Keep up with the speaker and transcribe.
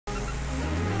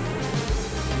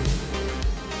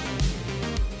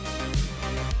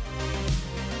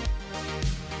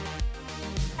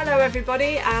Hello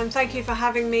everybody, and thank you for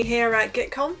having me here at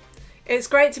GitKon. It's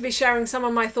great to be sharing some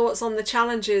of my thoughts on the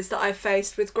challenges that I've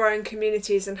faced with growing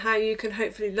communities and how you can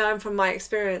hopefully learn from my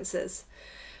experiences.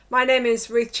 My name is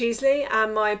Ruth Cheesley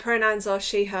and my pronouns are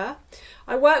she, her.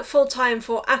 I work full-time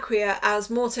for Acquia as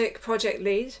Mautic project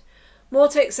lead.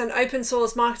 Mautic's an open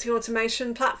source marketing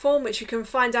automation platform which you can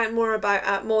find out more about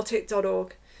at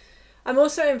mautic.org. I'm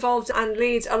also involved and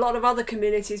lead a lot of other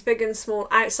communities, big and small,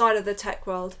 outside of the tech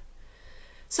world.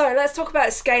 So let's talk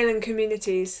about scaling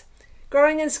communities.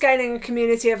 Growing and scaling a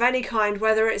community of any kind,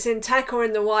 whether it's in tech or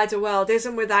in the wider world,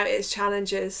 isn't without its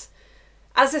challenges.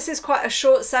 As this is quite a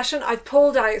short session, I've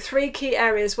pulled out 3 key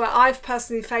areas where I've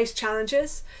personally faced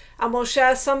challenges, and will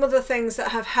share some of the things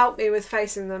that have helped me with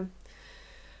facing them.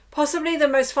 Possibly the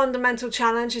most fundamental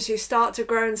challenge as you start to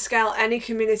grow and scale any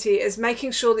community is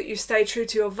making sure that you stay true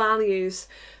to your values,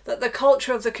 that the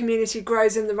culture of the community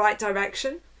grows in the right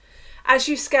direction. As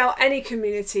you scale any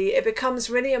community, it becomes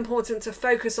really important to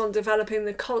focus on developing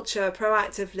the culture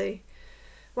proactively.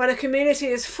 When a community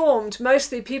is formed,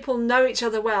 mostly people know each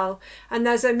other well, and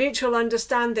there's a mutual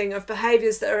understanding of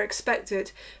behaviours that are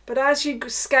expected. But as you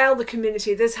scale the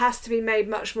community, this has to be made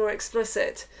much more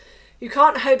explicit. You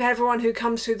can't hope everyone who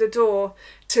comes through the door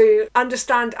to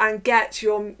understand and get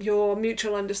your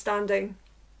mutual understanding.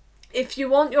 If you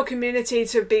want your community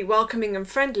to be welcoming and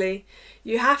friendly,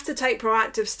 you have to take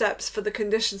proactive steps for the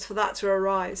conditions for that to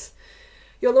arise.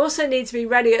 You'll also need to be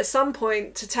ready at some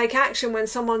point to take action when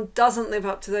someone doesn't live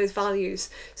up to those values,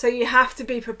 so you have to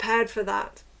be prepared for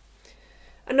that.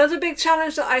 Another big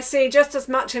challenge that I see just as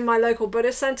much in my local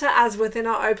Buddhist centre as within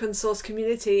our open source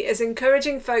community is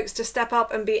encouraging folks to step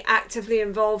up and be actively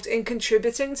involved in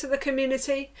contributing to the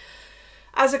community.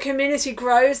 As a community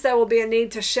grows, there will be a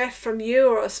need to shift from you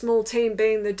or a small team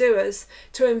being the doers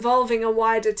to involving a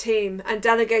wider team and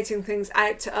delegating things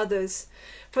out to others.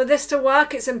 For this to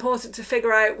work, it's important to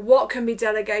figure out what can be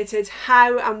delegated,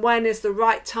 how and when is the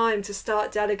right time to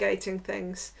start delegating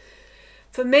things.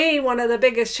 For me, one of the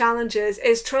biggest challenges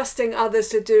is trusting others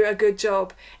to do a good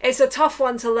job. It's a tough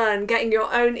one to learn, getting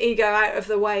your own ego out of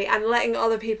the way and letting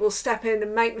other people step in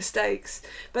and make mistakes,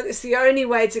 but it's the only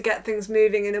way to get things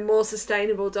moving in a more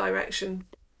sustainable direction.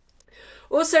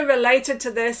 Also related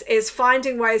to this is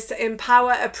finding ways to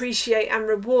empower, appreciate and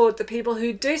reward the people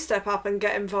who do step up and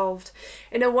get involved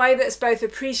in a way that's both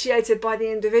appreciated by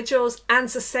the individuals and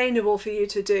sustainable for you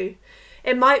to do.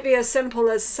 It might be as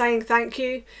simple as saying thank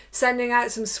you, sending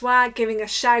out some swag, giving a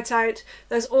shout out.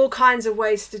 There's all kinds of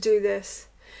ways to do this.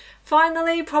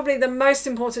 Finally, probably the most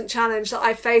important challenge that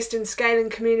I've faced in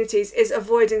scaling communities is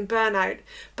avoiding burnout,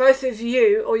 both of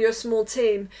you or your small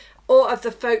team, or of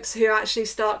the folks who actually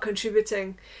start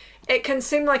contributing. It can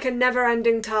seem like a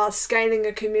never-ending task scaling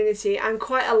a community, and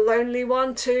quite a lonely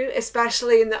one too,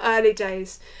 especially in the early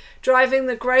days. Driving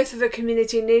the growth of a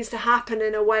community needs to happen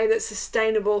in a way that's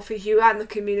sustainable for you and the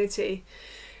community.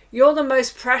 You're the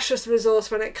most precious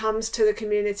resource when it comes to the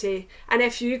community, and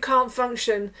if you can't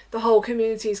function, the whole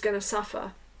community is going to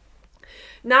suffer.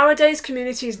 Nowadays,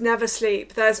 communities never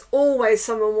sleep. There's always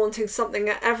someone wanting something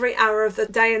at every hour of the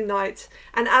day and night.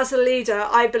 And as a leader,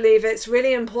 I believe it's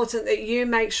really important that you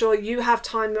make sure you have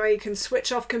time where you can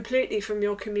switch off completely from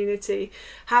your community.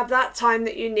 Have that time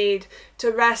that you need to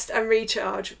rest and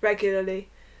recharge regularly.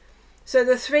 So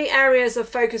the 3 areas of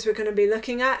focus we're going to be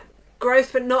looking at: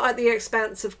 growth but not at the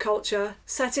expense of culture,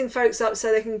 setting folks up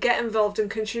so they can get involved and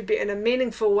contribute in a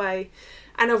meaningful way,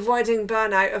 and avoiding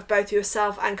burnout of both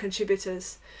yourself and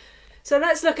contributors. So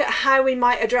let's look at how we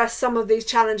might address some of these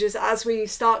challenges as we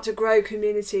start to grow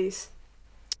communities.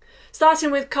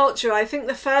 Starting with culture, I think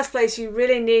the first place you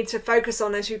really need to focus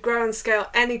on as you grow and scale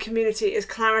any community is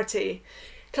clarity.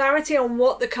 Clarity on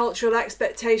what the cultural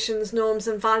expectations, norms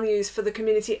and values for the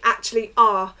community actually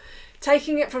are.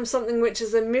 Taking it from something which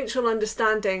is a mutual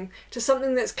understanding to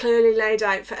something that's clearly laid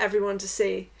out for everyone to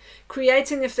see.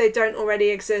 Creating, if they don't already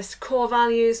exist, core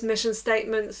values, mission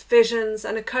statements, visions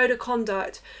and a code of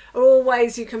conduct are all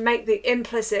ways you can make the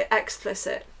implicit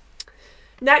explicit.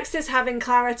 Next is having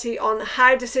clarity on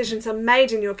how decisions are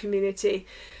made in your community.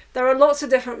 There are lots of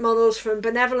different models, from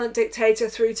benevolent dictator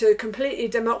through to completely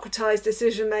democratized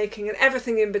decision making and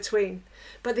everything in between.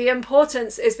 But the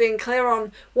importance is being clear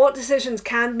on what decisions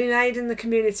can be made in the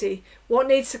community, what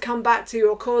needs to come back to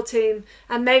your core team,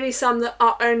 and maybe some that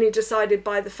are only decided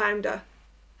by the founder.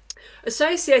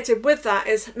 Associated with that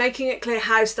is making it clear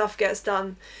how stuff gets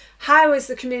done. How is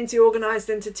the community organised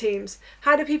into teams?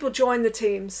 How do people join the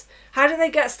teams? How do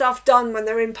they get stuff done when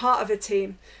they're in part of a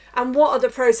team? and what are the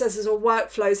processes or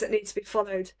workflows that need to be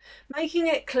followed. Making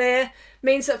it clear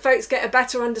means that folks get a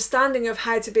better understanding of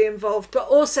how to be involved, but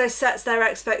also sets their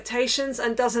expectations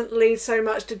and doesn't lead so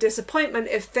much to disappointment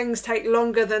if things take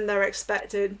longer than they're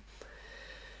expected.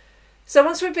 So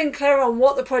once we've been clear on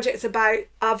what the project's about,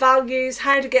 our values,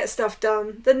 how to get stuff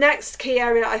done, the next key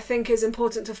area I think is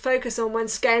important to focus on when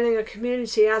scaling a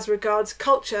community as regards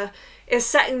culture is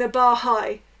setting the bar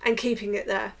high and keeping it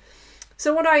there.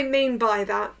 So what do I mean by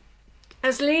that?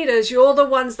 As leaders, you're the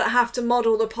ones that have to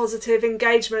model the positive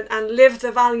engagement and live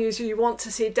the values you want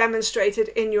to see demonstrated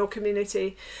in your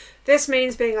community. This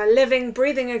means being a living,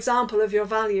 breathing example of your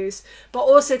values, but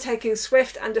also taking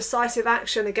swift and decisive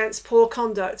action against poor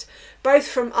conduct, both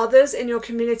from others in your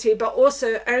community, but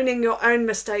also owning your own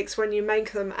mistakes when you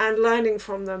make them and learning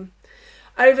from them.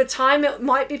 Over time, it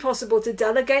might be possible to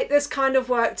delegate this kind of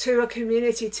work to a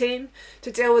community team to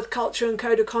deal with culture and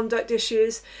code of conduct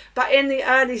issues, but in the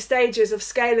early stages of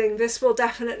scaling, this will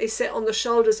definitely sit on the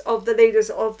shoulders of the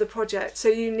leaders of the project, so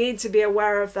you need to be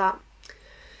aware of that.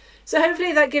 So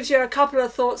hopefully that gives you a couple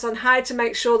of thoughts on how to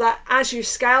make sure that as you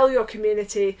scale your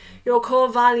community, your core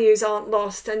values aren't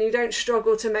lost and you don't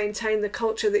struggle to maintain the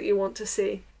culture that you want to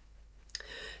see.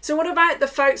 So what about the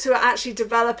folks who are actually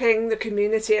developing the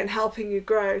community and helping you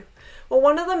grow? Well,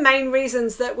 one of the main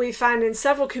reasons that we found in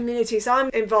several communities I'm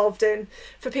involved in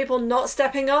for people not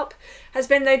stepping up has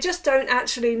been they just don't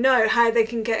actually know how they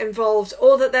can get involved,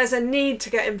 or that there's a need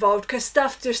to get involved because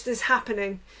stuff just is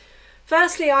happening.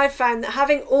 Firstly, I've found that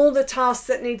having all the tasks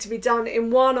that need to be done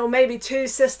in one or maybe two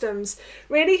systems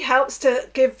really helps to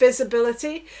give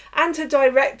visibility and to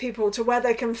direct people to where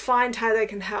they can find how they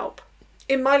can help.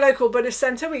 In my local Buddhist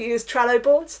centre, we use Trello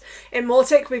boards. In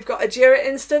Mautic, we've got a Jira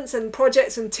instance, and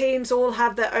projects and teams all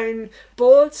have their own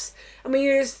boards. And we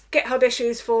use GitHub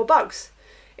issues for bugs.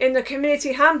 In the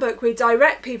community handbook, we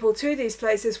direct people to these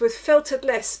places with filtered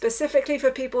lists specifically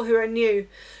for people who are new.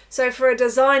 So for a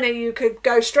designer, you could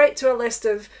go straight to a list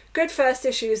of good first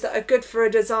issues that are good for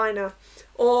a designer.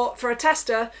 Or for a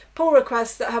tester, pull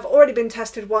requests that have already been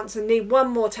tested once and need one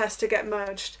more test to get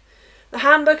merged. The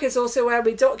handbook is also where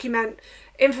we document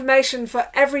information for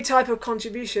every type of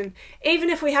contribution. Even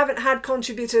if we haven't had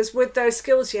contributors with those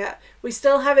skills yet, we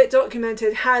still have it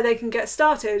documented how they can get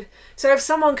started. So if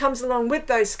someone comes along with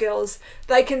those skills,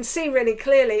 they can see really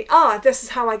clearly, this is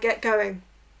how I get going.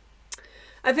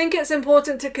 I think it's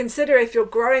important to consider, if you're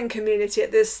growing community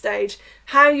at this stage,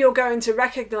 how you're going to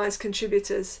recognise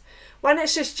contributors. When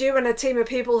it's just you and a team of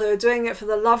people who are doing it for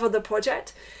the love of the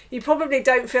project, you probably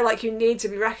don't feel like you need to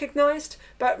be recognised,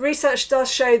 but research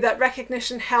does show that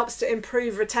recognition helps to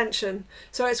improve retention,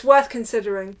 so it's worth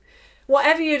considering.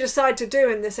 Whatever you decide to do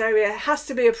in this area has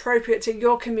to be appropriate to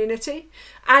your community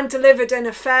and delivered in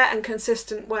a fair and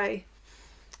consistent way.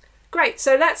 Great,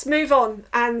 so let's move on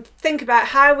and think about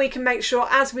how we can make sure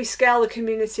as we scale the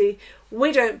community,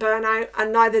 we don't burn out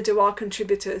and neither do our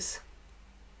contributors.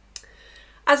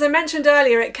 As I mentioned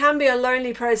earlier, it can be a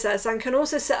lonely process and can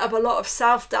also set up a lot of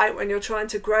self-doubt when you're trying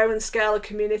to grow and scale a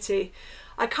community.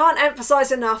 I can't emphasise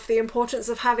enough the importance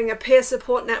of having a peer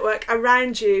support network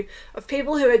around you of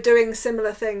people who are doing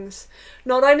similar things.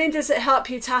 Not only does it help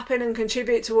you tap in and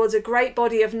contribute towards a great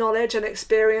body of knowledge and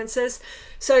experiences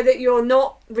so that you're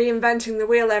not reinventing the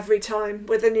wheel every time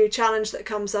with a new challenge that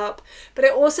comes up, but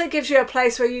it also gives you a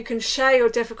place where you can share your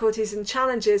difficulties and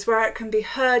challenges, where it can be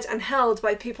heard and held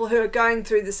by people who are going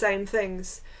through the same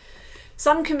things.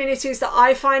 Some communities that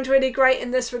I find really great in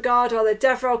this regard are the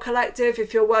DevRel Collective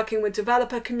if you're working with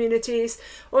developer communities,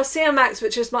 or CMX,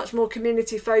 which is much more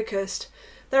community focused.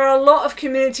 There are a lot of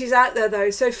communities out there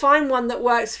though, so find one that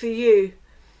works for you.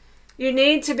 You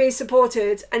need to be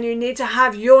supported and you need to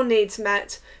have your needs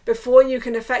met before you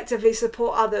can effectively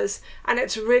support others, and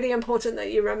it's really important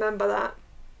that you remember that.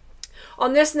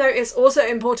 On this note, it's also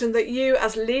important that you,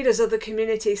 as leaders of the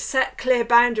community, set clear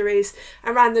boundaries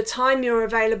around the time you're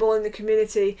available in the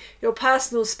community, your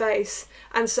personal space,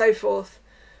 and so forth.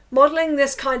 Modelling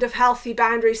this kind of healthy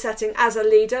boundary setting as a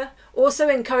leader also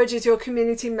encourages your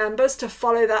community members to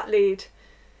follow that lead.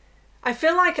 I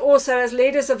feel like also as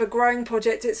leaders of a growing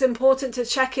project, it's important to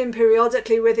check in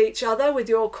periodically with each other, with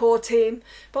your core team,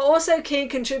 but also key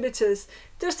contributors,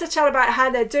 just to chat about how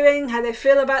they're doing, how they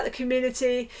feel about the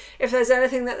community, if there's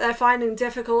anything that they're finding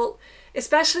difficult,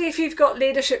 especially if you've got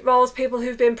leadership roles, people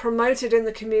who've been promoted in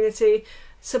the community.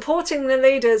 Supporting the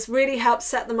leaders really helps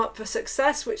set them up for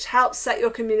success, which helps set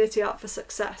your community up for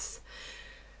success.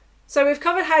 So we've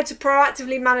covered how to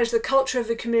proactively manage the culture of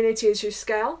the community as you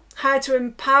scale, how to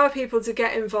empower people to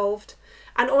get involved,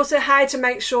 and also how to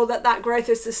make sure that that growth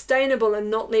is sustainable and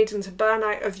not leading to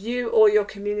burnout of you or your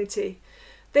community.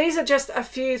 These are just a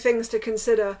few things to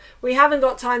consider. We haven't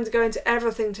got time to go into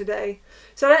everything today.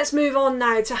 So let's move on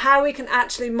now to how we can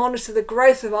actually monitor the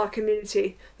growth of our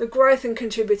community, the growth in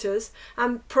contributors,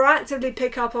 and proactively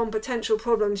pick up on potential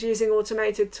problems using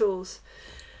automated tools.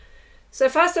 So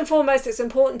first and foremost, it's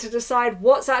important to decide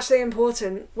what's actually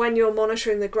important when you're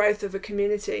monitoring the growth of a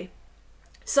community.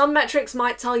 Some metrics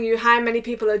might tell you how many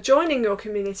people are joining your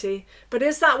community, but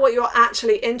is that what you're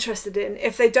actually interested in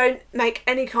if they don't make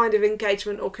any kind of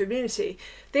engagement or community?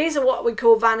 These are what we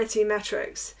call vanity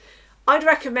metrics. I'd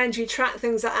recommend you track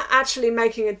things that are actually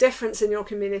making a difference in your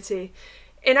community.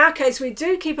 In our case, we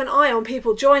do keep an eye on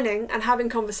people joining and having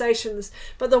conversations,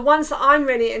 but the ones that I'm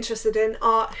really interested in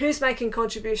are who's making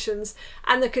contributions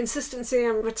and the consistency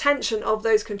and retention of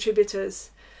those contributors.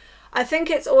 I think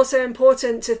it's also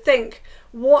important to think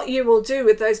what you will do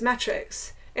with those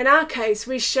metrics. In our case,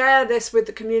 we share this with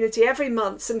the community every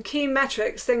month, some key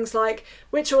metrics, things like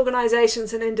which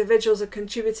organisations and individuals are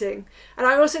contributing. And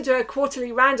I also do a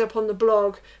quarterly roundup on the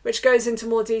blog, which goes into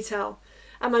more detail.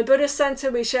 At my Buddhist Centre,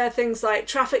 we share things like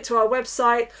traffic to our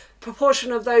website,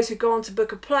 proportion of those who go on to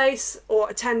book a place or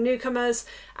attend newcomers,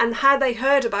 and how they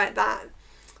heard about that.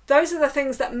 Those are the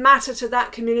things that matter to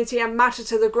that community and matter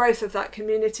to the growth of that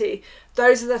community.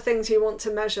 Those are the things you want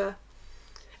to measure.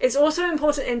 It's also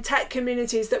important in tech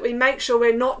communities that we make sure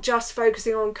we're not just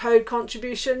focusing on code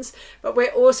contributions, but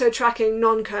we're also tracking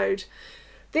non-code.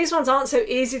 These ones aren't so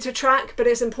easy to track, but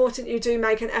it's important you do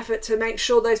make an effort to make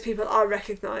sure those people are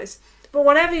recognised. But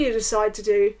whatever you decide to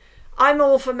do, I'm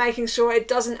all for making sure it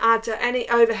doesn't add to any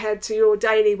overhead to your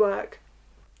daily work.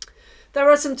 There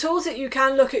are some tools that you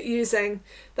can look at using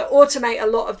that automate a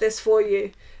lot of this for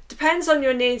you. Depends on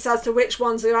your needs as to which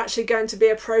ones are actually going to be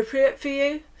appropriate for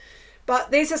you.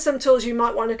 But these are some tools you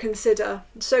might want to consider.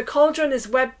 So Cauldron is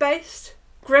web-based.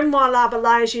 Grimoire Lab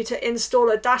allows you to install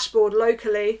a dashboard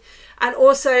locally and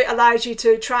also allows you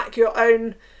to track your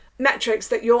own metrics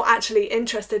that you're actually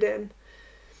interested in.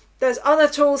 There's other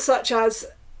tools such as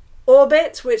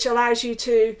Orbit, which allows you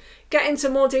to get into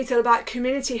more detail about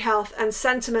community health and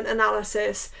sentiment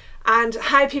analysis and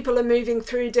how people are moving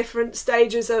through different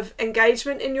stages of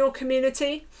engagement in your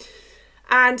community.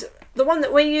 And the one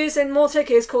that we use in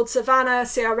Mautic is called Savannah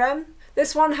CRM.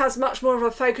 This one has much more of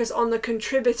a focus on the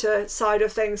contributor side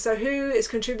of things. So who is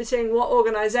contributing, what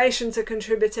organisations are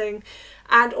contributing,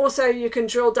 and also you can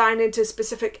drill down into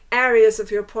specific areas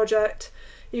of your project.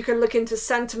 You can look into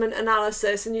sentiment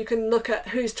analysis and you can look at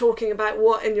who's talking about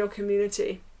what in your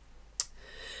community.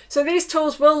 So these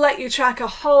tools will let you track a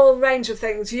whole range of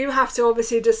things. You have to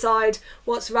obviously decide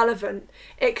what's relevant.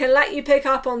 It can let you pick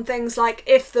up on things like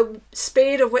if the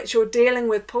speed of which you're dealing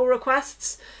with pull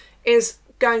requests is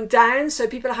going down, so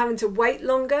people are having to wait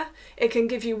longer. It can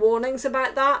give you warnings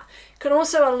about that. It can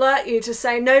also alert you to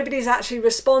say nobody's actually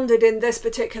responded in this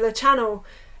particular channel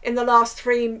in the last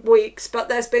 3 weeks, but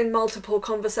there's been multiple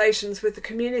conversations with the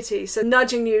community. So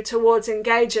nudging you towards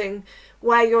engaging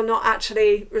where you're not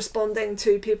actually responding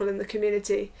to people in the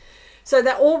community. So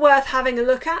they're all worth having a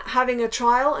look at, having a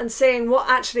trial and seeing what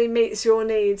actually meets your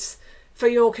needs for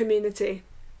your community.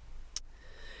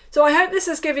 So I hope this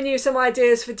has given you some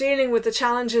ideas for dealing with the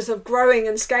challenges of growing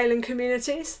and scaling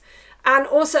communities, and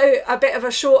also a bit of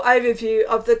a short overview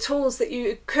of the tools that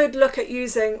you could look at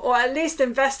using or at least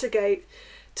investigate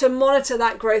to monitor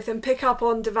that growth and pick up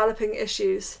on developing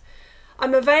issues.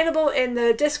 I'm available in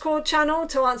the Discord channel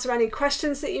to answer any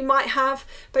questions that you might have,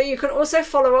 but you can also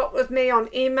follow up with me on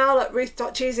email at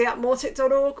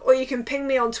ruth.cheesley@mautic.org, or you can ping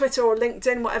me on Twitter or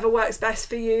LinkedIn, whatever works best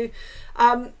for you.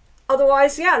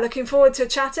 Otherwise, yeah, looking forward to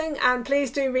chatting, and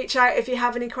please do reach out if you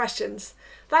have any questions.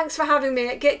 Thanks for having me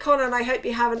at GitKon, and I hope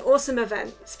you have an awesome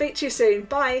event. Speak to you soon.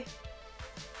 Bye.